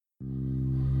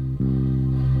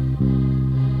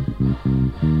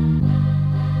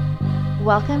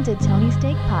Welcome to Tony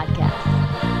Steak Podcast.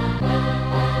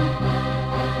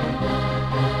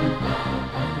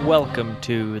 Welcome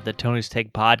to the Tony's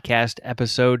Take Podcast,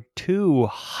 episode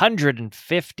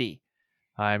 250.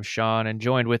 I'm Sean, and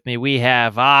joined with me, we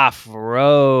have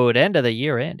Off-Road, end of the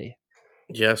year, Andy.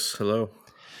 Yes, hello.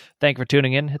 Thank you for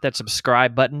tuning in. Hit that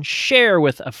subscribe button, share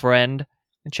with a friend,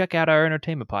 and check out our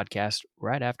entertainment podcast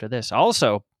right after this.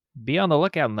 Also, be on the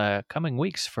lookout in the coming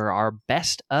weeks for our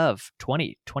best of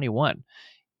 2021.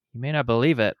 You may not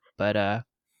believe it, but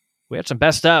we had some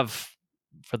best of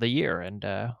for the year, and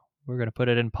we're going to put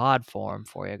it in pod form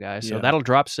for you guys. So that'll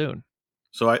drop soon.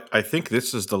 So I think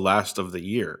this is the last of the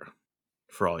year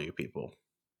for all you people.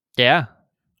 Yeah.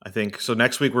 I think so.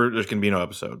 Next week there's going to be no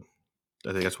episode.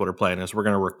 I think that's what our plan is. We're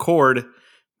going to record,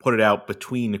 put it out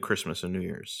between Christmas and New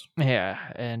Year's. Yeah,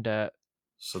 and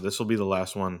so this will be the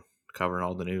last one covering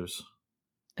all the news.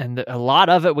 And a lot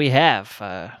of it we have,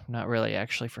 not really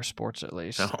actually for sports at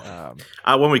least. No.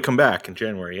 When we come back in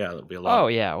January, yeah, there'll be a lot. Oh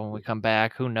yeah, when we come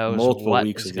back, who knows multiple what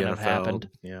weeks is of the going to have happened.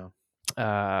 Yeah.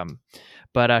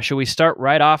 But should we start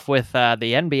right off with the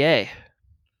NBA?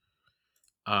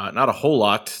 Not a whole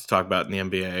lot to talk about in the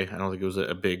NBA. I don't think it was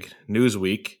a big news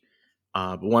week.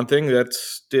 But one thing that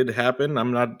did happen,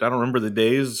 I don't remember the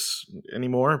days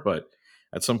anymore, but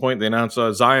at some point they announced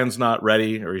Zion's not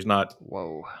ready, or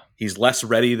he's less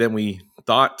ready than we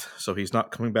thought, so he's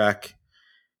not coming back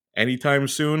anytime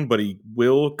soon, but he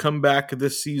will come back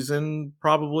this season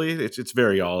probably. It's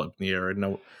very all up in the air.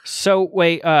 No. So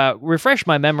wait, refresh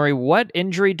my memory. What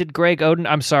injury did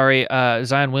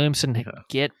Zion Williamson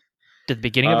get at the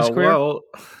beginning of his career? Well,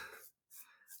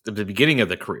 the beginning of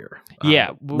the career. Yeah.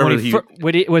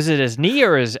 Was it his knee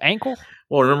or his ankle?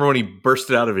 Well, remember when he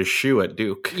bursted out of his shoe at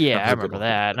Duke? Yeah, I remember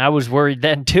that. And I was worried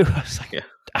then, too. I was like,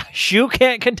 shoe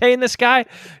can't contain this guy?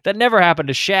 That never happened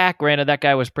to Shaq. Granted, that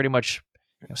guy was pretty much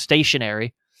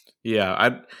stationary.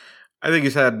 Yeah, I think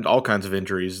he's had all kinds of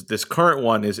injuries. This current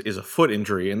one is a foot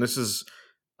injury, and this is,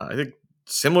 I think,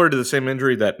 similar to the same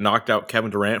injury that knocked out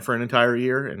Kevin Durant for an entire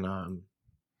year. And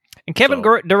Kevin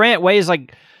Durant weighs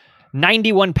like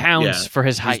 91 pounds for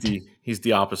his height. He's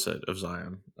the opposite of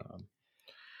Zion.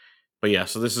 But yeah,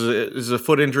 so this is a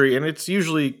foot injury, and it's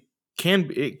usually can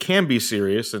be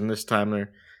serious. And this time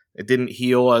it didn't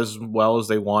heal as well as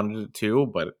they wanted it to.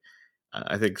 But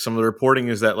I think some of the reporting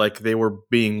is that like they were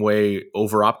being way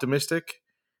over optimistic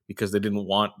because they didn't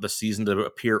want the season to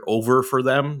appear over for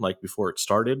them like before it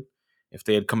started. If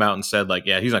they had come out and said like,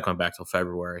 yeah, he's not coming back till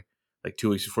February, like 2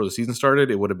 weeks before the season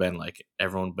started, it would have been like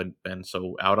everyone been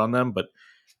so out on them. But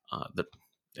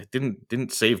it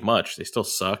didn't save much. They still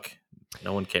suck.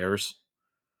 No one cares.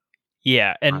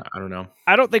 Yeah, and I don't know.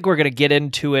 I don't think we're going to get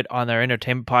into it on their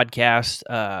entertainment podcast.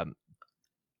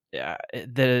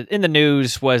 In the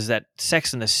news was that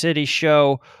Sex and the City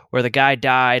show where the guy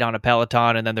died on a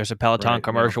Peloton, and then there's a Peloton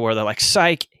commercial where they're like,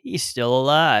 "Psych, he's still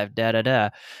alive." Da da da.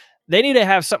 They need to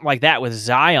have something like that with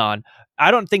Zion.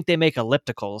 I don't think they make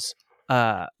ellipticals,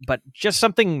 but just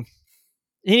something.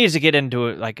 He needs to get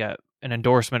into like an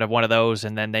endorsement of one of those,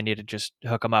 and then they need to just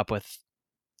hook him up with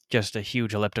just a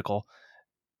huge elliptical,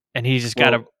 and he's just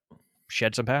got to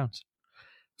shed some pounds.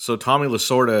 So Tommy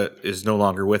Lasorda is no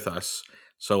longer with us.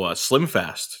 So Slim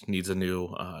Fast needs a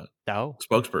new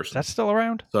spokesperson. That's still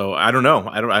around? So I don't know.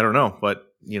 I don't know, but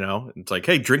it's like,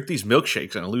 hey, drink these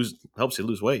milkshakes and it helps you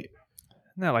lose weight.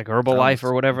 Isn't that like Herbalife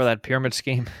or whatever, that pyramid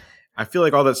scheme? I feel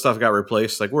like all that stuff got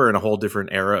replaced. Like we're in a whole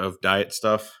different era of diet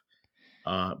stuff.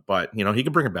 But he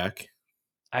can bring it back.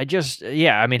 I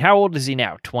mean, how old is he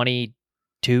now?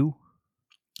 22?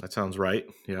 That sounds right.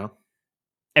 Yeah.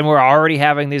 And we're already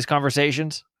having these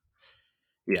conversations?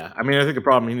 Yeah. I mean, I think the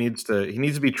problem he needs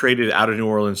to be traded out of New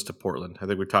Orleans to Portland. I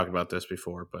think we talked about this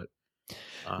before, but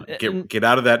get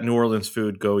out of that New Orleans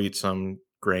food, go eat some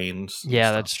grains.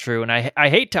 Yeah, that's true. And I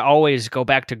hate to always go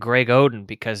back to Greg Oden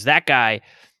because that guy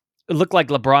looked like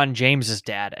LeBron James's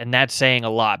dad, and that's saying a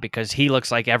lot because he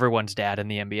looks like everyone's dad in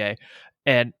the NBA.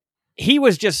 And he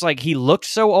was just like, he looked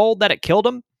so old that it killed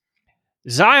him.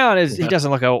 Zion he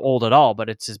doesn't look old at all, but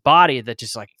it's his body that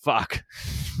just like, fuck,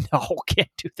 no,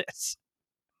 can't do this.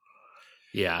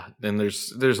 Yeah, and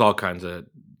there's all kinds of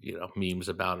memes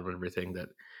about him and everything that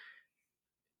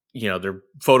they're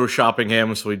photoshopping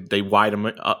him, so they wide him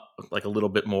up like a little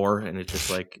bit more, and it's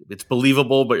just like it's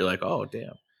believable, but you're like, oh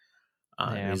damn.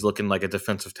 He's looking like a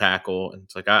defensive tackle, and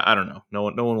it's like I don't know. No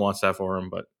one wants that for him,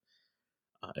 but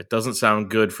it doesn't sound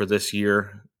good for this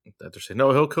year. That they're saying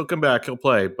no, he'll come back, he'll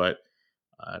play, but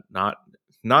not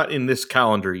in this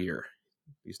calendar year.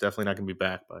 He's definitely not going to be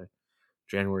back by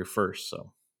January 1st.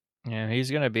 So yeah,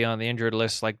 he's going to be on the injured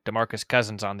list like DeMarcus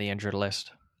Cousins on the injured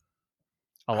list.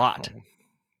 A lot.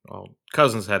 well,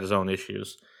 Cousins had his own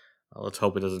issues. Let's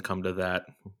hope it doesn't come to that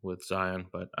with Zion,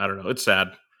 but I don't know. It's sad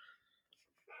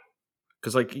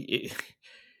because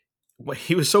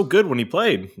he was so good when he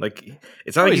played. Like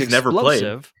it's not like he's never played.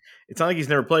 It's not like he's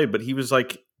never played, but he was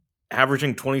like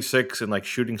averaging 26 and like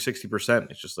shooting 60%.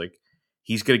 It's just like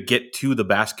he's gonna get to the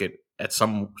basket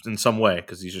in some way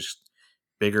because he's just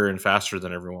bigger and faster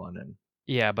than everyone. And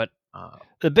yeah, but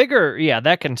the bigger,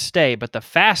 that can stay, but the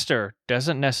faster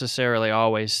doesn't necessarily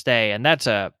always stay, and that's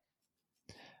a,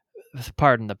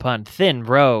 pardon the pun, thin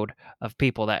road of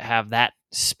people that have that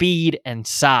speed and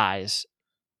size.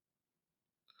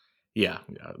 Yeah.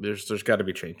 There's got to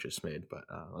be changes made, but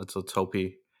let's hope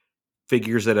he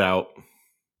figures it out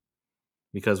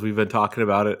because we've been talking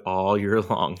about it all year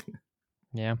long.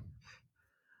 Yeah.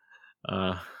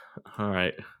 All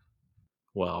right.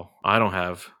 Well, I don't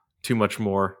have too much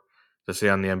more to say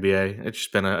on the NBA. It's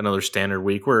just been another standard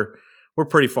week. We're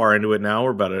pretty far into it now.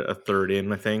 We're about a third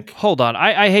in, I think. Hold on.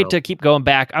 I hate to keep going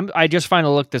back. I just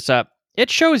finally looked this up. It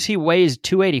shows he weighs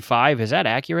 285. Is that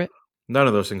accurate? None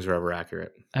of those things are ever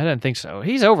accurate. I didn't think so.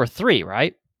 He's over 3,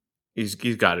 right? He's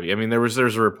got to be. I mean, there's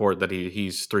a report that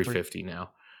he's 350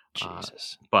 now.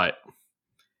 Jesus. But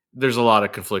there's a lot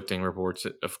of conflicting reports.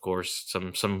 Of course,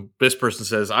 this person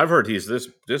says I've heard he's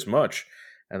this much,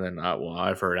 and then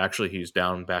I've heard actually he's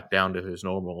back down to his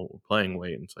normal playing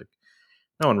weight. And it's like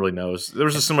no one really knows. There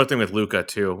was a similar thing with Luka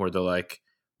too, where they're like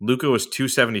Luka was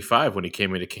 275 when he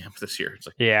came into camp this year. It's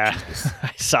like yeah,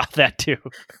 I saw that too.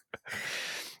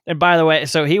 And by the way,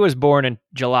 so he was born in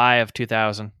July of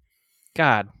 2000.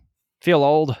 God, feel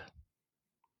old.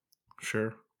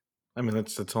 Sure. I mean,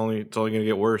 it's only going to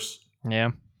get worse. Yeah.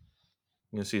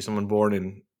 You're going to see someone born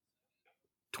in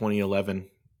 2011.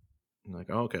 I'm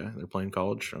like, oh, okay, they're playing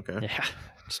college. Okay. Yeah,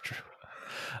 it's true.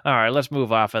 All right, let's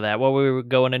move off of that. What were we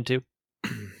going into?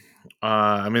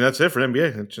 I mean, that's it for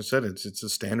NBA. I just said it's a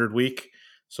standard week.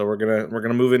 So we're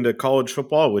gonna move into college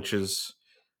football, which is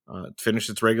finished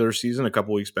its regular season a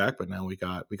couple weeks back, but now we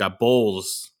got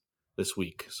bowls this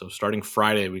week. So starting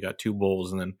Friday, we got 2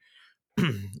 bowls, and then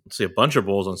let's see, a bunch of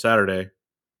bowls on Saturday,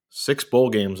 6 bowl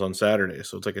games on Saturday.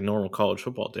 So it's like a normal college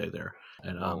football day there.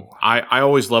 And I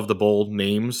always love the bowl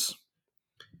names.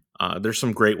 There's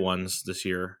some great ones this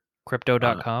year.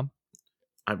 Crypto.com.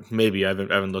 I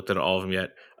haven't looked at all of them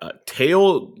yet. The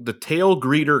Tail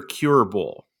Greeter Cure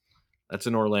Bowl. That's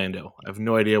in Orlando. I have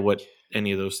no idea what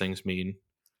any of those things mean.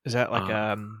 Is that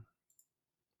like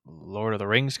Lord of the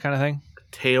Rings kind of thing?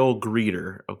 Tail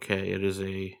Greeter. Okay, it is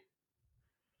a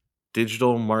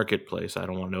digital marketplace. I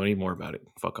don't want to know any more about it.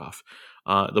 Fuck off.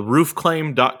 The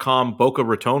roofclaim.com Boca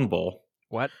Raton Bowl.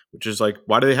 What? Which is like,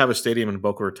 why do they have a stadium in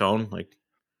Boca Raton? Like,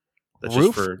 that's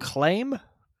Roof just for claim?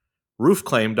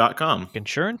 Roofclaim.com.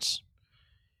 Insurance?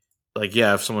 Like,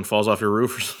 yeah, if someone falls off your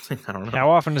roof or something, I don't know. How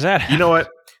often does that happen? You know what?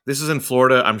 This is in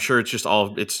Florida. I'm sure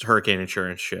it's hurricane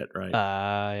insurance shit, right?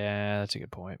 Yeah, that's a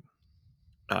good point.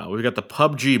 We've got the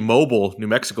PUBG Mobile New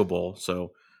Mexico Bowl.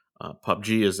 So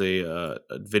PUBG is a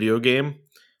video game,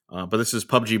 but this is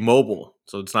PUBG Mobile.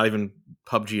 So it's not even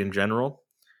PUBG in general,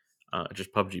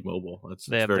 just PUBG Mobile. That's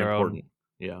very important.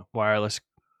 Yeah, wireless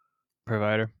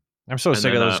provider. I'm so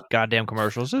sick of those goddamn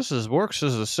commercials. This works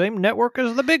as the same network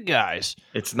as the big guys.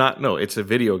 It's not. No, it's a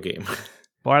video game.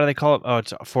 Why do they call it? Oh,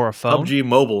 it's for a phone? PUBG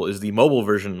Mobile is the mobile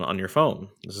version on your phone.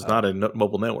 This is not a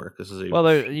mobile network. This is a...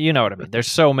 Well, you know what I mean. There's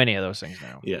so many of those things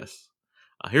now. Yes.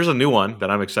 Here's a new one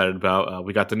that I'm excited about.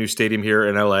 We got the new stadium here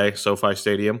in LA, SoFi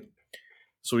Stadium.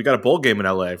 So we got a bowl game in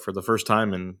LA for the first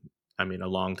time in, a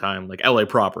long time. Like LA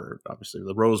proper, obviously,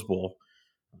 the Rose Bowl.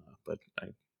 But I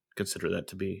consider that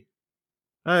to be...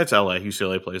 it's LA.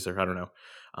 UCLA plays there. I don't know.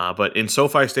 But in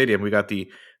SoFi Stadium, we got the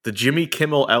Jimmy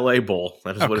Kimmel LA Bowl.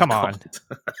 That is what it's called.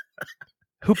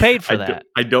 Who paid for that?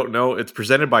 I don't know. It's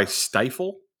presented by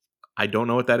Stifel. I don't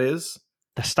know what that is.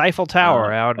 The Stifel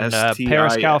Tower out in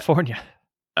Paris, California.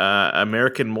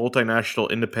 American Multinational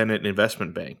Independent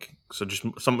Investment Bank. So just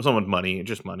someone money,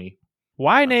 just money.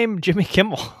 Why name Jimmy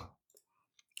Kimmel? Oh,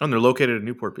 and they're located in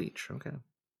Newport Beach. Okay.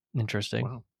 Interesting.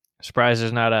 Wow. Surprised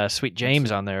there's not Sweet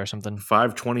James on there or something.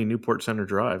 520 Newport Center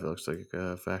Drive. It looks like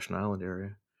a Fashion Island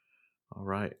area. All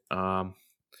right. Well,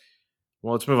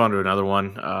 let's move on to another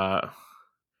one.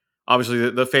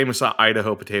 Obviously, the famous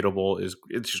Idaho Potato Bowl it's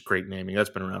just great naming. That's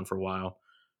been around for a while.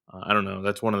 I don't know.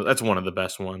 That's one of the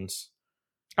best ones.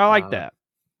 I like that.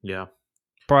 Yeah.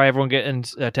 Probably everyone getting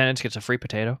attendance gets a free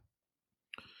potato.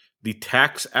 The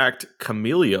Tax Act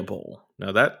Camellia Bowl.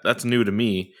 Now that's new to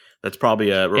me. That's probably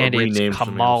a rename. It's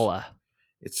Kamala.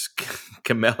 It's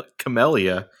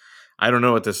Camellia. I don't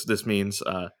know what this means.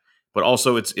 But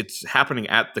also it's happening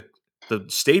at the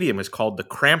stadium is called the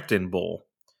Crampton Bowl,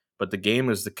 but the game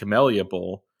is the Camellia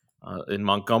Bowl in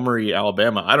Montgomery,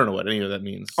 Alabama. I don't know what any of that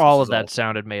means. All of that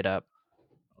sounded made up.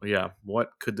 Yeah,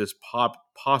 what could this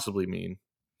possibly mean?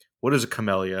 What is a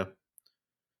camellia?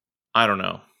 I don't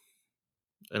know,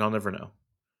 and I'll never know.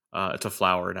 It's a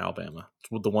flower in Alabama.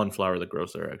 It's the one flower that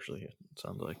grows there, actually, it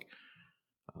sounds like.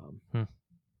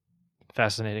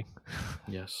 Fascinating.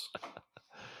 Yes.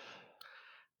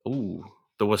 Ooh,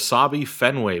 the Wasabi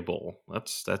Fenway Bowl.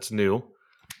 That's new.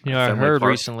 You know, I Fenway heard Park.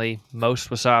 recently most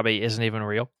wasabi isn't even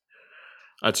real.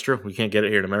 That's true. We can't get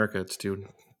it here in America. It's too much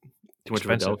of a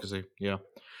Expensive. delicacy. Yeah.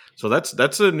 So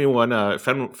that's a new one.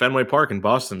 Fenway Park in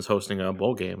Boston is hosting a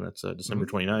bowl game. That's December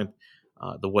 29th.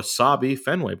 The Wasabi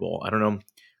Fenway Bowl. I don't know.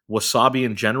 Wasabi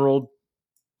in general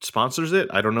sponsors it.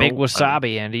 I don't know. Big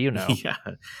wasabi, Andy, you know. Yeah.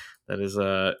 That is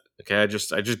okay. I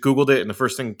just Googled it, and the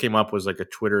first thing that came up was like a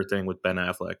Twitter thing with Ben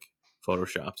Affleck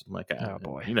photoshopped. I'm like, Oh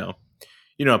boy. you know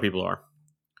how people are.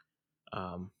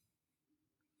 And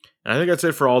I think that's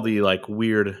it for all the like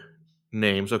weird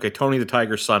names. Okay, Tony the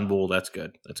Tiger Sun Bowl. That's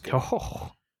good.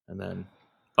 Oh. And then,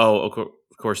 of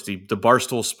course, the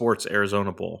Barstool Sports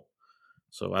Arizona Bowl.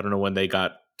 So I don't know when they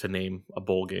got to name a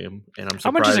bowl game, and I'm surprised.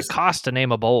 How much does it cost to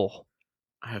name a bowl?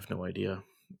 I have no idea.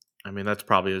 I mean, there's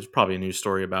probably a news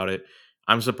story about it.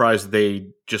 I'm surprised they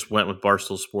just went with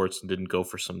Barstool Sports and didn't go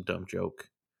for some dumb joke.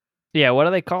 Yeah, what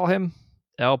do they call him?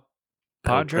 El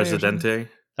Padre? El Presidente.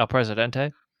 El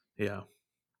Presidente? Yeah.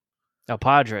 El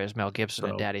Padre is Mel Gibson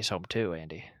and So- Daddy's Home too,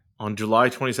 Andy. On July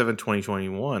 27,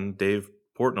 2021, Dave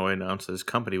Portnoy announced that his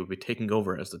company would be taking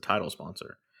over as the title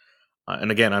sponsor. And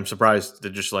again, I'm surprised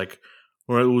they're just like,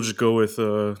 all right, we'll just go with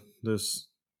this,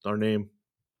 our name.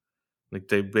 Like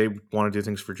they want to do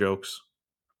things for jokes.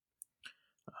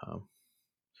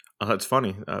 It's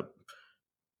funny.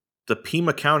 The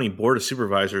Pima County Board of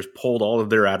Supervisors pulled all of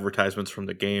their advertisements from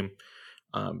the game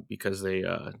because they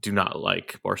do not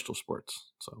like Barstool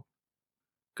Sports. So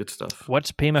good stuff.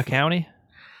 What's Pima County?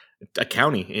 A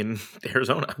county in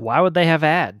Arizona. Why would they have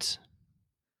ads?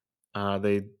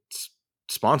 They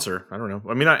sponsor. I don't know.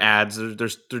 I mean, not ads.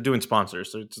 They're doing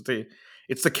sponsors.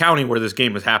 It's the county where this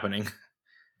game is happening.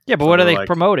 Yeah, but So what are they're they like-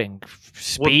 promoting?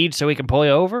 Speed so we can pull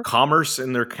you over? Commerce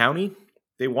in their county.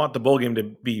 They want the bowl game to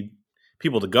be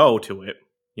people to go to it.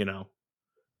 You know,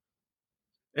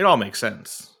 it all makes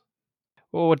sense.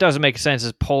 Well, what doesn't make sense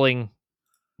is pulling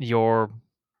your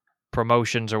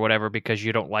promotions or whatever because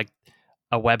you don't like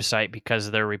a website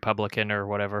because they're Republican or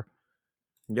whatever.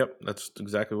 Yep, that's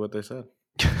exactly what they said.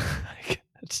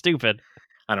 It's stupid.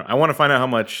 I want to find out how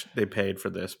much they paid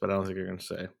for this, but I don't think you're going to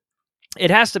say. It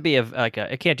has to be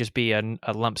it can't just be a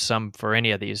lump sum for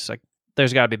any of these. Like,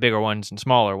 there's got to be bigger ones and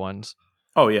smaller ones.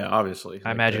 Oh yeah, obviously.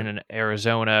 I imagine in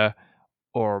Arizona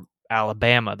or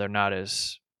Alabama, they're not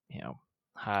as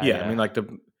high. Yeah, I mean like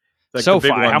the SoFi.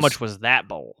 big How ones- much was that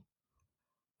bowl?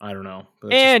 I don't know. But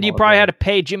that's a And you smaller probably bowl. had to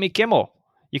pay Jimmy Kimmel.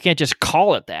 You can't just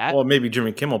call it that. Well, maybe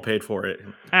Jimmy Kimmel paid for it.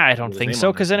 I don't his think name so,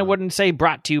 on because there, then it no. wouldn't say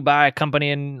brought to you by a company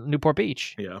in Newport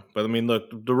Beach. Yeah, but I mean, look,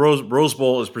 the Rose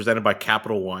Bowl is presented by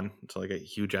Capital One. It's like a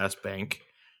huge ass bank.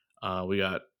 We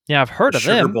got Yeah, I've heard the of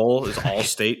Sugar them. Bowl is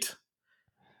Allstate,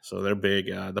 so they're big.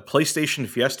 The PlayStation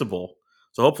Fiesta Bowl.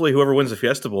 So hopefully, whoever wins the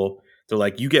Fiesta Bowl, they're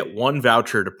like, you get one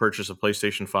voucher to purchase a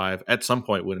PlayStation 5 at some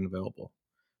point when available,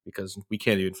 because we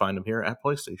can't even find them here at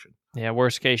PlayStation. Yeah,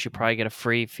 worst case, you probably get a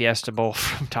free Fiesta Bowl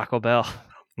from Taco Bell.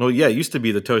 Well, yeah, it used to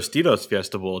be the Tostitos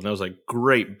Fiesta Bowl, and that was like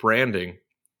great branding.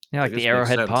 Yeah, like This the makes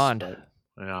Arrowhead sense, Pond.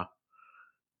 but, yeah.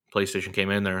 PlayStation came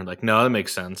in there and like, no, that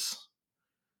makes sense.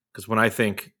 Because when I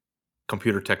think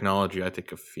computer technology, I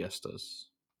think of Fiestas.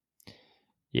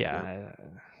 Yeah,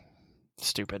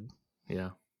 stupid.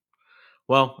 Yeah.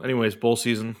 Well, anyways, bowl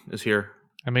season is here.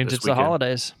 I mean, This it's the weekend.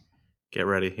 holidays. Get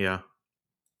ready. Yeah.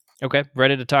 Okay,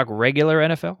 ready to talk regular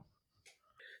NFL?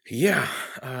 Yeah.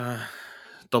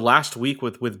 The last week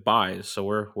with buys, so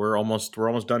we're almost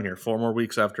done here. 4 more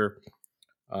weeks after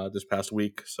this past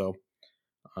week. So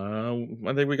I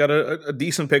think we got a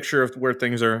decent picture of where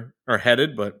things are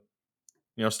headed, but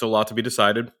still a lot to be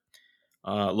decided.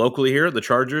 Locally here, the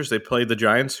Chargers, they played the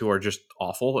Giants, who are just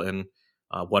awful, and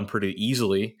won pretty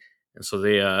easily, and so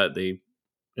they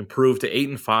improved to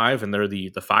 8-5, and they're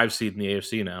the 5 seed in the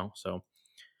AFC now. So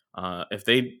if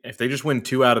they just win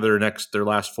 2 out of their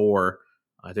last 4,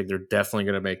 I think they're definitely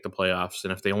going to make the playoffs.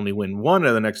 And if they only win 1 out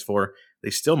of the next 4,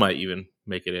 they still might even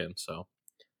make it in. So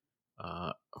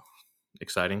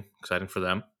exciting for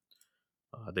them.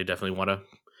 They definitely want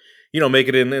to make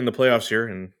it in the playoffs here,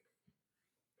 and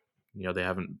they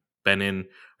haven't been in,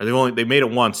 or they made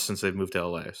it once since they've moved to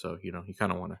LA. So you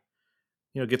kind of want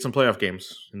to get some playoff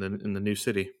games in the new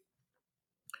city.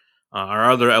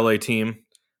 Our other LA team,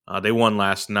 They won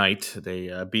last night.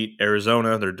 They beat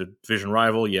Arizona, their division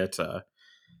rival, yet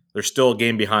they're still a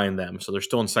game behind them. So they're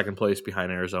still in second place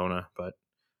behind Arizona, but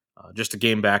just a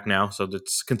game back now. So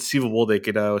it's conceivable they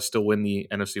could still win the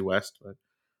NFC West, but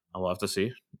I'll have to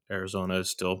see. Arizona is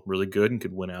still really good and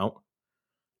could win out.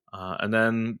 And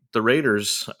then the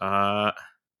Raiders,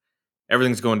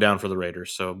 everything's going down for the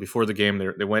Raiders. So before the game,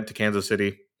 they went to Kansas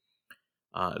City.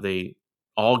 They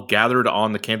all gathered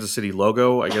on the Kansas City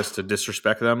logo, I guess, to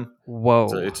disrespect them. Whoa.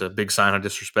 It's a big sign of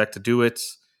disrespect to do it.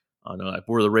 They're like,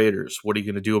 we're the Raiders. What are you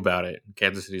going to do about it? And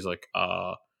Kansas City's like,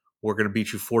 we're going to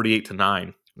beat you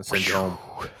 48-9 and send you home.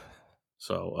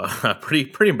 So pretty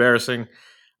embarrassing.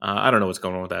 I don't know what's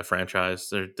going on with that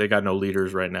franchise. They got no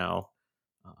leaders right now.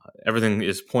 Everything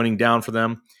is pointing down for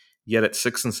them. Yet at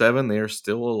 6-7, they are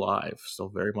still alive, still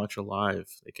very much alive.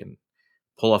 They can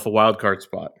pull off a wild card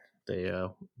spot. They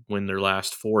win their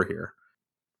last 4 here.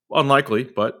 Unlikely,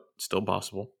 but still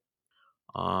possible.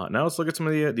 Now let's look at some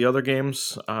of the other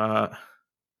games.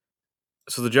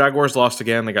 So the Jaguars lost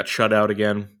again. They got shut out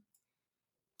again.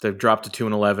 They've dropped to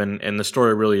 2-11, and the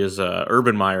story really is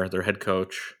Urban Meyer, their head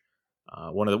coach,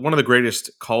 one of the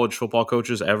greatest college football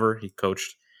coaches ever. He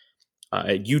coached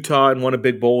at Utah and won a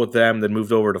big bowl with them. Then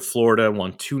moved over to Florida and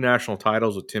won 2 national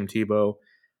titles with Tim Tebow.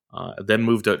 Then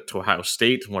moved to Ohio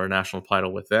State and won a national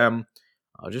title with them.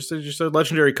 Just a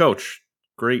legendary coach.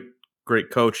 Great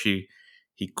coach.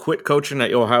 He quit coaching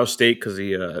at Ohio State because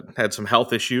he had some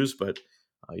health issues, but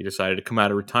he decided to come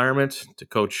out of retirement to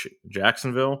coach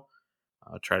Jacksonville,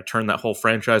 try to turn that whole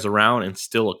franchise around, and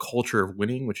instill a culture of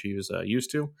winning, which he was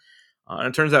used to. And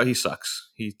it turns out he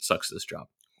sucks. He sucks at this job.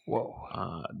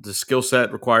 Whoa. The skill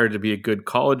set required to be a good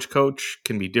college coach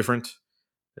can be different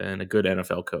than a good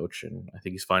NFL coach, and I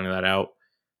think he's finding that out.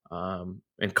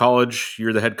 In college,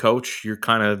 you're the head coach. You're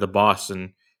kind of the boss,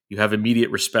 and you have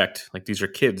immediate respect. Like, these are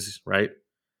kids, right?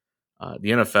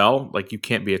 The NFL, like, you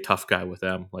can't be a tough guy with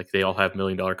them. Like, they all have $1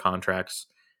 million contracts,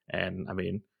 and I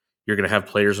mean, you're going to have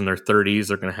players in their 30s.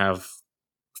 They're going to have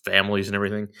families and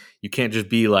everything. You can't just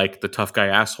be like the tough guy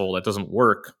asshole. That doesn't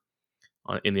work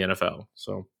in the NFL.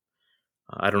 So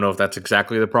I don't know if that's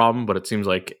exactly the problem, but it seems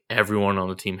like everyone on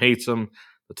the team hates him.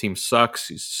 The team sucks.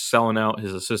 He's selling out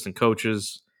his assistant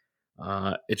coaches.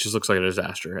 It just looks like a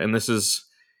disaster. And this is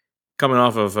coming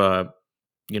off of,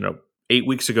 8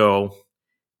 weeks ago,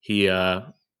 he,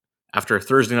 after a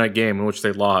Thursday night game in which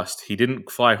they lost, he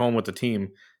didn't fly home with the team,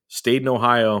 stayed in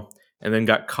Ohio, and then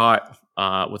got caught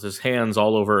with his hands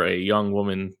all over a young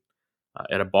woman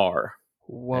at a bar.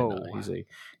 Whoa. And, he's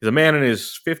a man in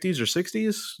his 50s or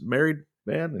 60s, married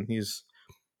man, and he's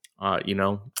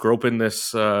groping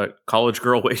this college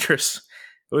girl waitress.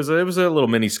 It was a little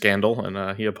mini scandal,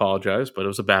 and he apologized, but it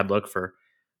was a bad look for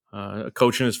a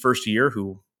coach in his first year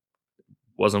who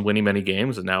wasn't winning many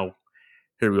games, and now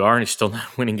here we are, and he's still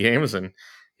not winning games, and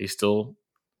he still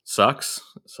sucks.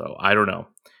 So I don't know.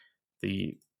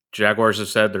 The Jaguars have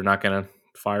said they're not going to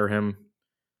fire him,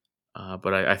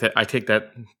 but I take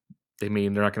that they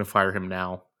mean they're not going to fire him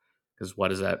now, because what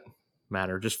does that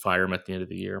matter? Just fire him at the end of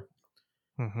the year.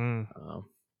 Mm-hmm.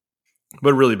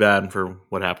 But really bad for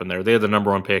what happened there. They had the number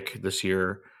 1 pick this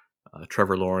year,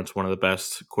 Trevor Lawrence, one of the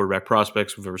best quarterback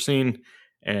prospects we've ever seen,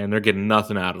 and they're getting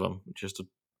nothing out of him. Just a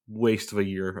waste of a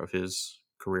year of his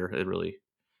career. It really,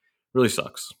 really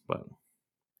sucks. But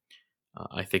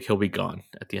I think he'll be gone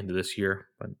at the end of this year.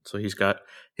 But so he's got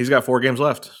 4 games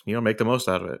left. Make the most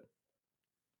out of it.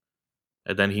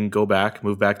 And then he can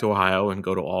move back to Ohio and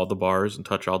go to all the bars and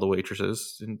touch all the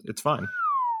waitresses, and it's fine.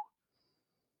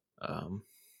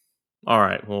 All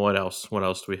right. Well, what else? What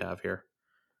else do we have here?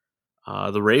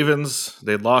 The Ravens,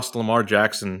 they lost Lamar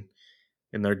Jackson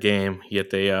in their game,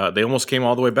 yet they almost came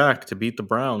all the way back to beat the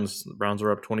Browns. The Browns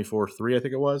were up 24-3, I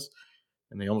think it was,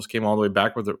 and they almost came all the way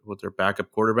back with their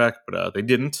backup quarterback, but they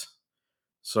didn't.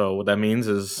 So what that means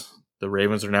is the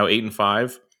Ravens are now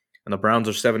 8-5, and the Browns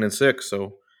are 7-6.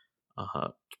 So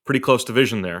pretty close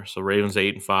division there. So Ravens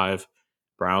 8-5,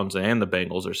 Browns and the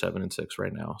Bengals are 7-6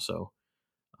 right now. So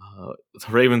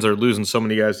the Ravens are losing so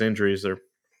many guys to injuries.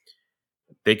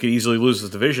 They could easily lose the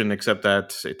division, except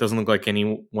that it doesn't look like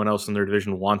anyone else in their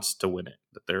division wants to win it.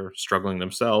 That they're struggling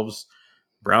themselves.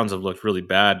 Browns have looked really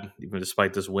bad, even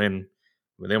despite this win.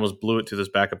 I mean, they almost blew it to this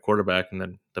backup quarterback, and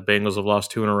then the Bengals have lost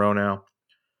 2 in a row now.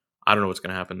 I don't know what's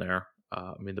going to happen there.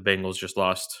 The Bengals just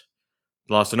lost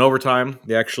in overtime.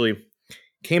 They actually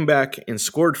came back and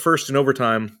scored first in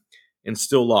overtime and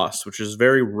still lost, which is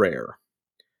very rare.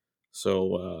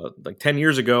 So, 10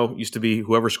 years ago, it used to be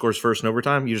whoever scores first in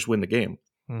overtime, you just win the game.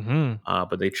 Mm-hmm.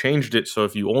 But they changed it so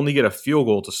if you only get a field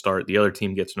goal to start, the other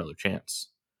team gets another chance.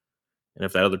 And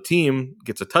if that other team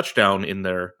gets a touchdown in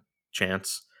their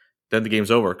chance, then the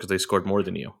game's over because they scored more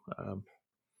than you.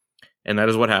 And that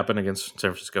is what happened against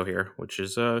San Francisco here, which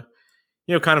is kind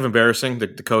of embarrassing. The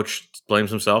coach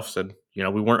blames himself, said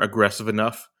we weren't aggressive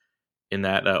enough in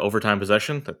that overtime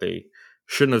possession, that they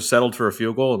shouldn't have settled for a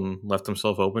field goal and left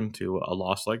themselves open to a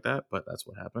loss like that. But that's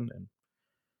what happened, and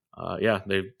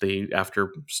they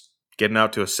after getting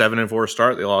out to a 7-4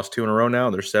 start, they lost 2 in a row now.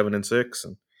 They're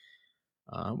 7-6,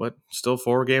 but still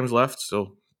 4 games left.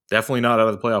 Still definitely not out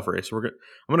of the playoff race. I'm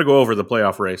going to go over the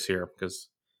playoff race here because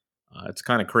it's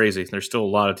kind of crazy. There's still a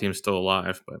lot of teams still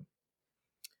alive, but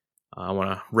I want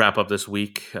to wrap up this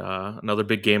week. Another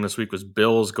big game this week was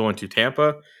Bills going to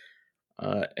Tampa,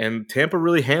 and Tampa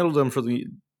really handled them for the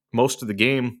most of the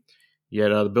game. Yet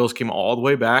the Bills came all the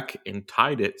way back and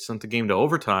tied it, sent the game to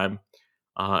overtime,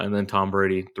 and then Tom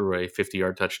Brady threw a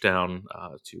 50-yard touchdown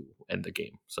to end the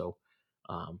game. So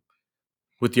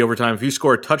with the overtime, if you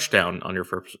score a touchdown on your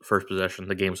first possession,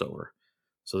 the game's over.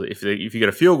 So if you get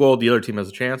a field goal, the other team has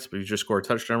a chance. But if you just score a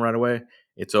touchdown right away,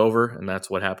 it's over, and that's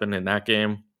what happened in that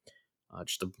game.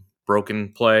 Just a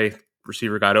broken play.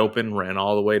 Receiver got open, ran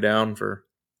all the way down for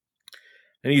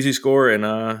an easy score, and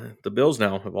the Bills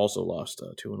now have also lost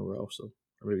 2 in a row,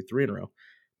 or maybe 3 in a row.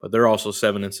 But they're also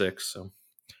 7-6, so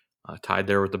tied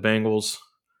there with the Bengals.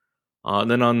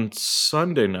 And then on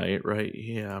Sunday night, right?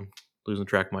 Yeah, I'm losing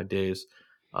track of my days.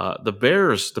 The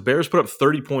Bears put up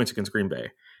 30 points against Green Bay,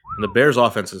 and the Bears'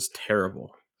 offense is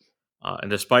terrible.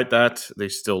 And despite that, they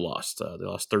still lost. They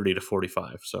lost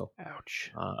 30-45. So,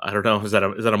 ouch. I don't know. Is that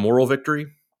a moral victory?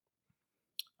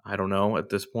 I don't know at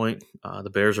this point. The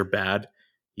Bears are bad.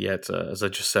 Yet, as I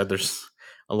just said, there's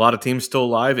a lot of teams still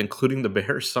alive, including the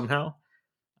Bears. Somehow,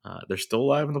 they're still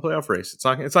alive in the playoff race. It's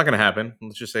not going to happen.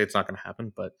 Let's just say it's not going to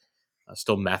happen. But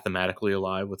still mathematically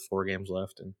alive with 4 games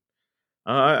left. And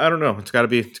I don't know. It's got to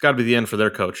be the end for their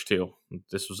coach too.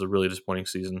 This was a really disappointing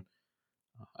season.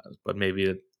 But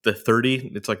maybe the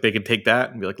 30, it's like they could take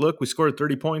that and be like, look, we scored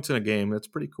 30 points in a game. That's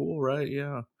pretty cool, right?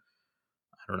 Yeah.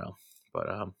 I don't know.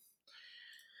 But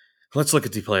let's look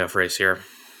at the playoff race here.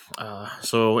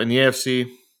 So in the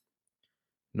AFC,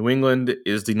 New England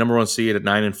is the number 1 seed at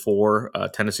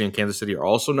 9-4. Tennessee and Kansas City are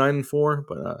also 9-4,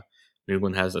 but New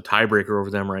England has a tiebreaker over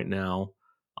them right now.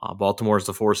 Baltimore is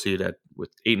the 4 seed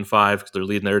with 8-5 because they're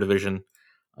leading their division.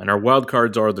 And our wild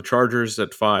cards are the Chargers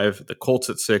at 5, the Colts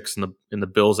at 6, and the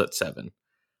Bills at 7.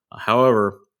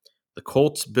 However, the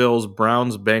Colts, Bills,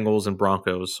 Browns, Bengals, and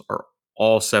Broncos are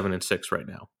all 7-6 right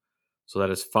now. So that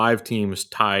is 5 teams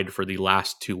tied for the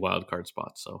last 2 wild card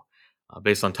spots. So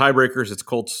based on tiebreakers, it's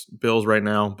Colts, Bills right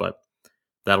now, but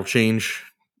that'll change.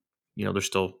 There's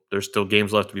still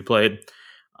games left to be played.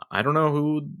 I don't know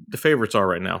who the favorites are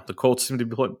right now. The Colts seem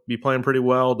to be playing pretty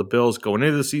well. The Bills going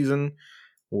into the season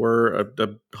were a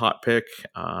hot pick.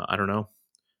 I don't know.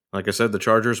 Like I said, the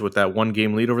Chargers with that 1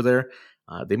 game lead over there,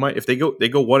 they might, if they go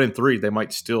 1-3, they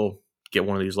might still get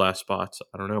one of these last spots.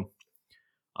 I don't know.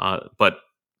 But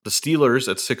the Steelers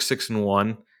at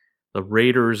 6-1, the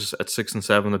Raiders at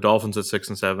 6-7, the Dolphins at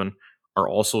 6-7 are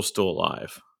also still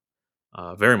alive,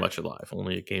 very much alive.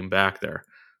 Only a game back there.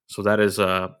 So that is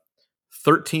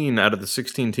 13 out of the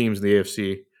 16 teams in the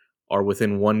AFC are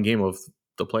within 1 game of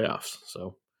the playoffs.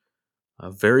 So a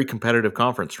very competitive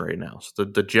conference right now. So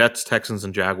the Jets, Texans,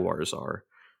 and Jaguars are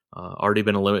already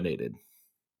been eliminated.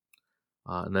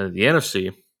 And then the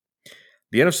NFC,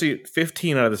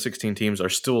 15 out of the 16 teams are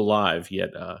still alive.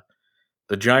 Yet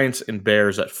the Giants and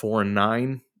Bears at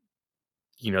 4-9,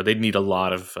 they'd need a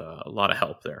lot of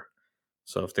help there.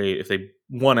 So if they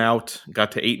won out,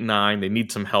 got to 8-9, they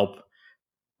need some help,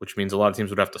 which means a lot of teams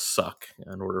would have to suck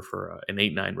in order for an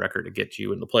 8-9 record to get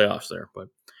you in the playoffs there. But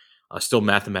still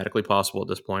mathematically possible at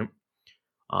this point.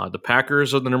 The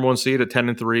Packers are the number 1 seed at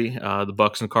 10-3. The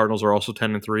Bucks and Cardinals are also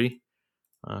 10-3.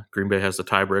 Green Bay has the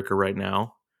tiebreaker right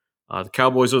now. The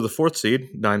Cowboys are the 4th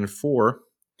seed, 9-4.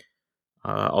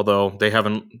 Although they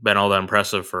haven't been all that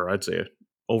impressive for, I'd say,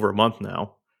 over a month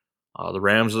now. The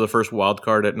Rams are the first wild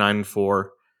card at 9-4.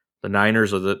 The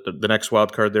Niners are the next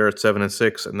wild card there at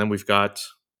 7-6. And then we've got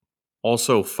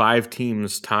also 5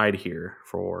 teams tied here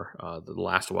for the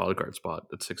last wild card spot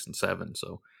at 6-7.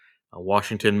 So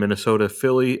Washington, Minnesota,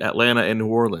 Philly, Atlanta, and New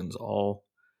Orleans all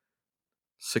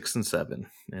 6-7.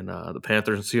 And the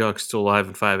Panthers and Seahawks still alive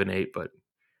in 5-8, but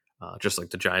just like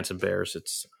the Giants and Bears,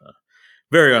 it's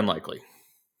very unlikely.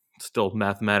 It's still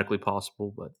mathematically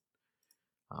possible, but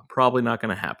probably not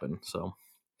going to happen. So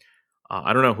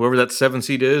I don't know. Whoever that 7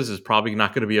 seed is probably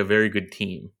not going to be a very good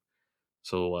team.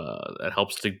 So that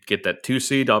helps to get that 2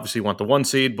 seed. Obviously, you want the 1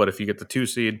 seed, but if you get the 2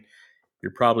 seed,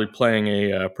 you're probably playing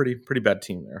a pretty bad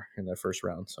team there in that first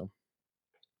round. So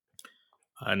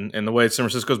And the way San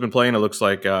Francisco's been playing, it looks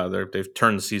like they've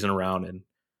turned the season around and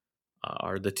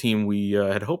are the team we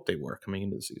had hoped they were coming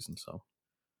into the season. So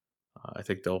I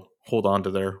think they'll hold on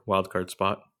to their wild card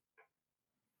spot.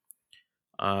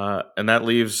 And that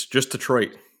leaves just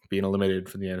Detroit being eliminated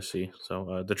from the NFC.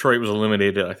 So Detroit was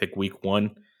eliminated, I think, week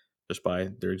 1, just by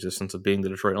their existence of being the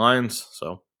Detroit Lions.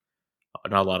 So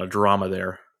not a lot of drama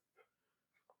there.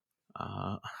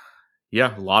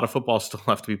 Yeah, a lot of football still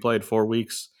left to be played. 4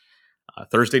 weeks.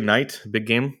 Thursday night, big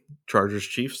game,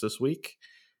 Chargers-Chiefs this week.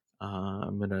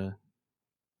 I'm going to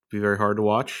be very hard to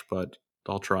watch, but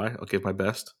I'll try. I'll give my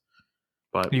best.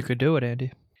 But You could do it,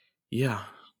 Andy. yeah.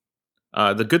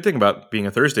 The good thing about being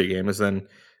a Thursday game is then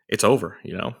it's over,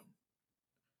 you know?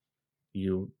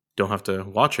 You don't have to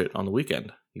watch it on the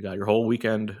weekend. You got your whole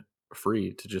weekend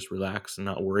free to just relax and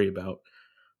not worry about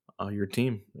your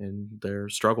team and their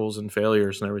struggles and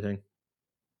failures and everything.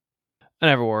 I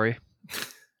never worry.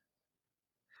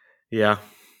 Yeah.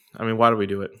 I mean, why do we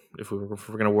do it? If we're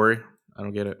going to worry, I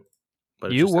don't get it. But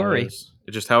it's You just how it worry. is.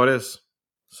 It's just how it is.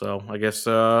 So I guess,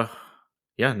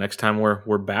 yeah, next time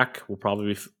we're back, we'll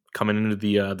probably be coming into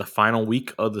the final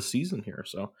week of the season here.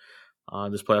 So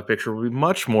this playoff picture will be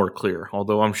much more clear,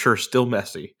 although I'm sure still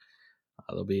messy.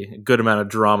 There'll be a good amount of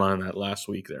drama in that last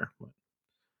week there. But,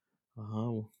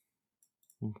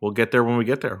 we'll get there when we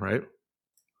get there, right?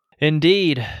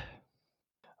 Indeed.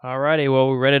 Alrighty, well,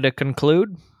 we're ready to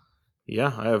conclude?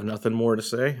 Yeah, I have nothing more to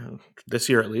say, this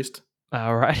year at least.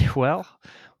 Alrighty, well,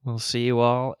 we'll see you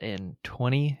all in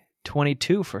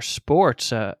 2022 for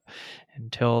sports.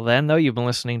 Until then, though, you've been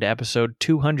listening to episode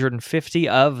 250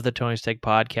 of the Tony Steak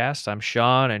Podcast. I'm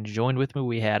Sean, and joined with me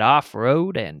we had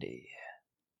Off-Road Andy.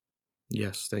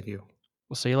 Yes, thank you.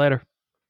 We'll see you later.